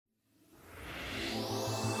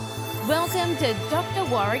Welcome to Dr.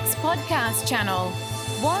 Warwick's podcast channel.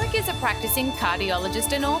 Warwick is a practicing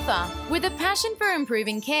cardiologist and author with a passion for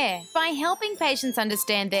improving care by helping patients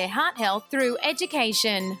understand their heart health through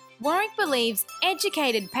education. Warwick believes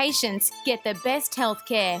educated patients get the best health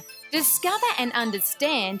care. Discover and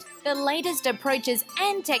understand the latest approaches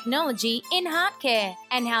and technology in heart care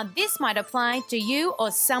and how this might apply to you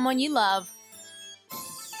or someone you love.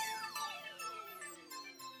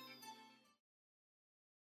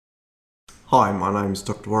 Hi, my name's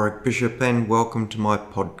Dr. Warwick Bishop and welcome to my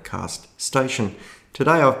podcast station.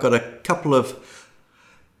 Today I've got a couple of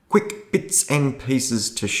quick bits and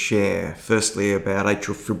pieces to share. Firstly about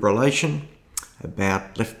atrial fibrillation,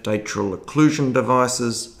 about left atrial occlusion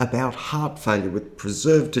devices, about heart failure with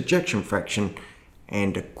preserved ejection fraction,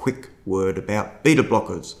 and a quick word about beta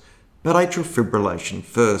blockers. But atrial fibrillation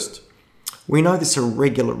first. We know this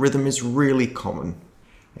irregular rhythm is really common,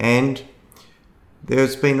 and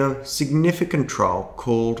there's been a significant trial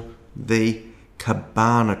called the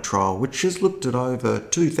Cabana trial, which has looked at over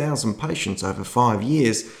 2,000 patients over 5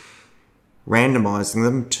 years, randomizing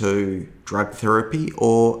them to drug therapy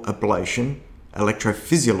or ablation,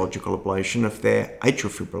 electrophysiological ablation of their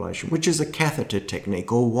atrial fibrillation, which is a catheter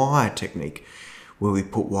technique or wire technique, where we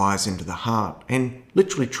put wires into the heart and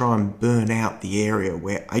literally try and burn out the area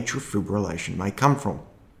where atrial fibrillation may come from.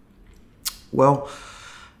 Well,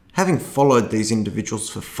 having followed these individuals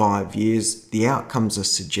for 5 years, the outcomes are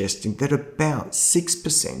suggesting that about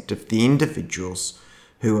 6% of the individuals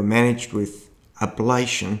who were managed with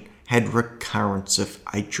ablation had recurrence of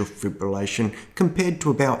atrial fibrillation compared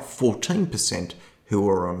to about 14% who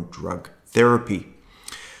were on drug therapy.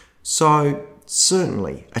 So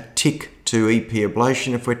certainly a tick to EP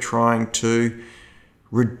ablation if we're trying to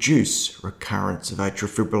reduce recurrence of atrial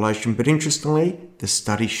fibrillation, but interestingly, the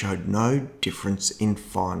study showed no difference in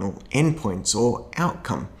final endpoints or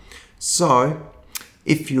outcome. So,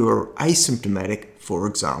 if you are asymptomatic, for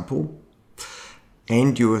example,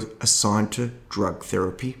 and you were assigned to drug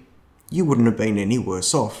therapy, you wouldn't have been any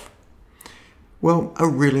worse off. Well, a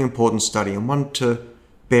really important study and one to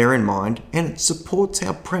bear in mind, and it supports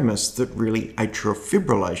our premise that really atrial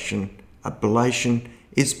fibrillation ablation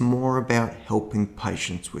is more about helping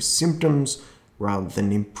patients with symptoms rather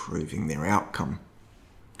than improving their outcome.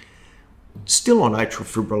 Still on atrial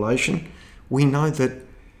fibrillation, we know that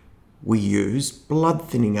we use blood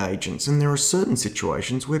thinning agents, and there are certain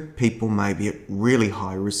situations where people may be at really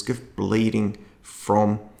high risk of bleeding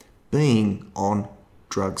from being on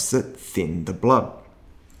drugs that thin the blood.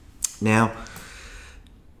 Now,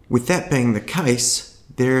 with that being the case,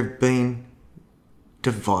 there have been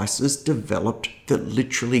devices developed that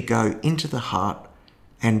literally go into the heart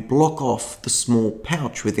and block off the small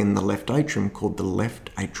pouch within the left atrium called the left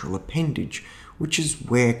atrial appendage, which is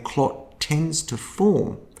where clot tends to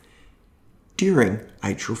form during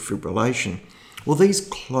atrial fibrillation. Well, these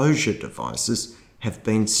closure devices have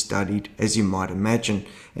been studied, as you might imagine,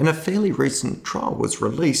 and a fairly recent trial was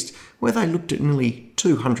released where they looked at nearly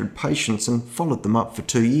 200 patients and followed them up for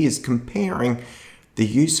 2 years, comparing the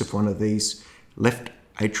use of one of these left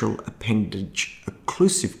atrial appendage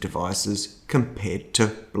occlusive devices compared to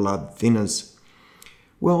blood thinners.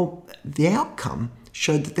 Well, the outcome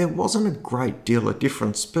showed that there wasn't a great deal of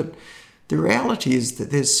difference, but the reality is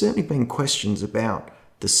that there's certainly been questions about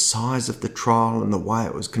the size of the trial and the way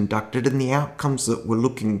it was conducted and the outcomes that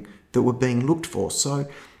were being looked for. So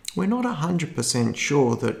we're not 100%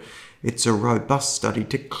 sure that it's a robust study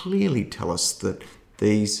to clearly tell us that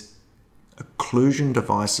these occlusion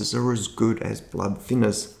devices are as good as blood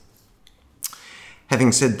thinners.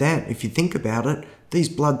 Having said that, if you think about it, these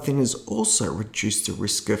blood thinners also reduce the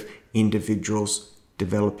risk of individuals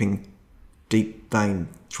developing deep vein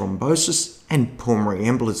thrombosis and pulmonary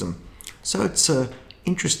embolism. So it's an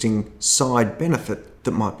interesting side benefit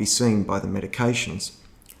that might be seen by the medications.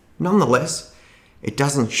 Nonetheless, it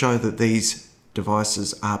doesn't show that these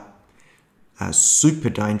devices are super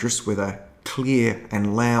dangerous with a clear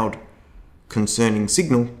and loud concerning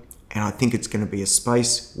signal, and I think it's going to be a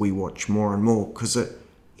space we watch more and more, because it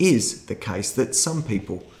is the case that some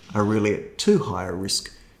people are really at too high a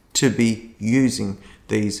risk to be using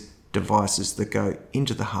these devices that go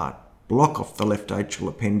into the heart, block off the left atrial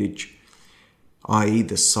appendage, i.e.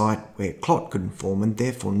 the site where clot could form, and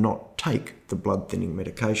therefore not take the blood thinning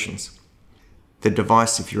medications. The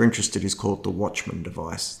device, if you're interested, is called the Watchman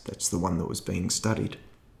device. That's the one that was being studied.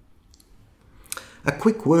 A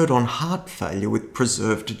quick word on heart failure with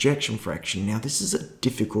preserved ejection fraction. Now, this is a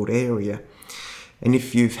difficult area, and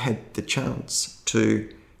if you've had the chance to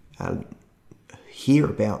hear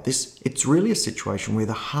about this, it's really a situation where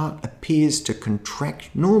the heart appears to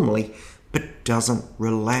contract normally, but doesn't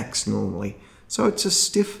relax normally. So it's a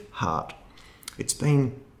stiff heart. It's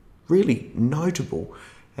been really notable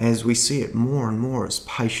as we see it more and more as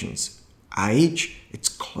patients age. It's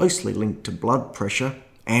closely linked to blood pressure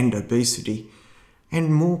and obesity,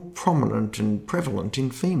 and more prominent and prevalent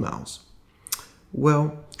in females.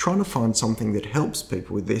 Well, trying to find something that helps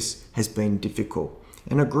people with this has been difficult,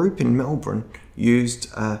 and a group in Melbourne used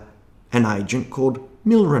an agent called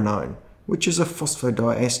milrinone, which is a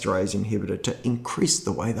phosphodiesterase inhibitor to increase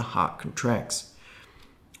the way the heart contracts.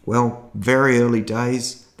 Well, very early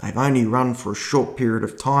days, they've only run for a short period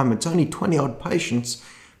of time. It's only 20 odd patients,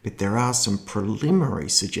 but there are some preliminary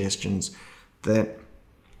suggestions that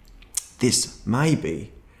this may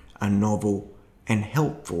be a novel and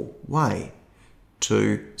helpful way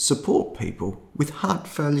to support people with heart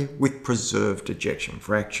failure with preserved ejection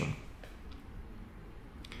fraction.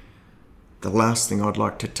 The last thing I'd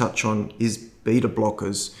like to touch on is beta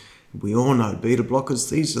blockers. We all know beta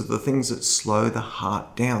blockers. These are the things that slow the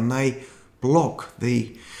heart down. They block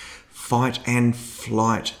the fight and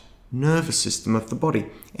flight nervous system of the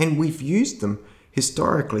body. And we've used them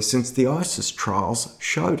historically since the ISIS trials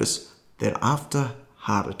showed us that after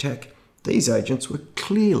heart attack, these agents were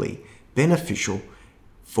clearly beneficial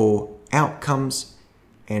for outcomes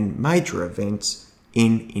and major events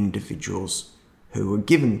in individuals who were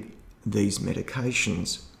given these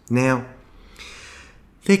medications. Now,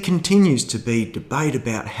 there continues to be debate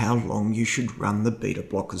about how long you should run the beta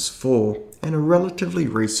blockers for, and a relatively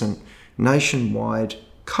recent nationwide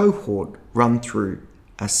cohort run through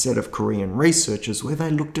a set of Korean researchers where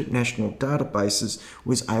they looked at national databases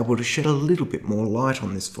was able to shed a little bit more light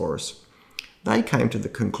on this for us. They came to the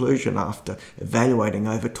conclusion after evaluating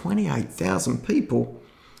over 28,000 people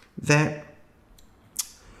that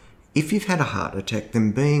if you've had a heart attack,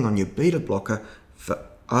 then being on your beta blocker for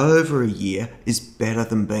over a year is better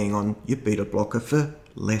than being on your beta blocker for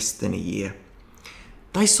less than a year.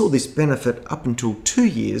 They saw this benefit up until 2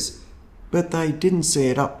 years, but they didn't see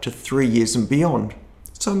it up to 3 years and beyond.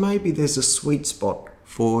 So maybe there's a sweet spot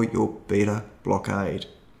for your beta blockade.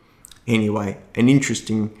 Anyway, an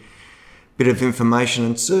interesting bit of information,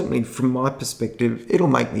 and certainly from my perspective, it'll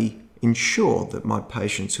make me ensure that my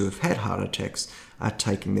patients who have had heart attacks are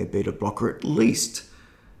taking their beta blocker at least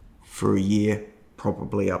for a year,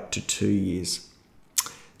 probably up to 2 years.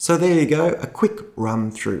 So there you go, a quick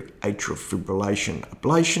run through atrial fibrillation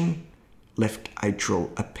ablation, left atrial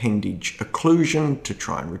appendage occlusion to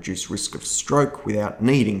try and reduce risk of stroke without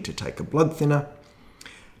needing to take a blood thinner,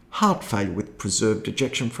 heart failure with preserved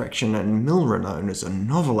ejection fraction and milrinone as a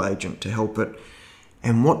novel agent to help it,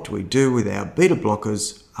 and what do we do with our beta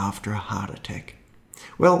blockers after a heart attack.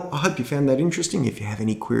 Well, I hope you found that interesting. If you have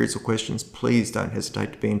any queries or questions, please don't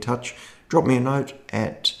hesitate to be in touch. Drop me a note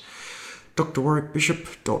at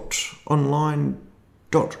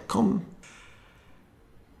drwarwickbishop.online.com.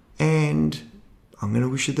 And I'm going to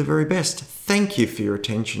wish you the very best. Thank you for your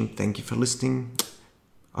attention. Thank you for listening.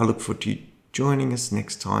 I look forward to you joining us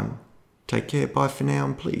next time. Take care. Bye for now.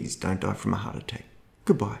 And please don't die from a heart attack.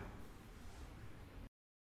 Goodbye.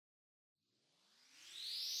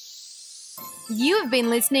 You have been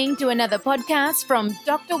listening to another podcast from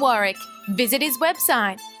Dr. Warwick. Visit his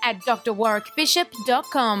website at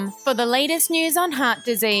drwarwickbishop.com for the latest news on heart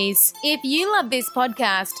disease. If you love this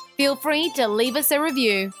podcast, feel free to leave us a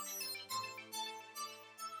review.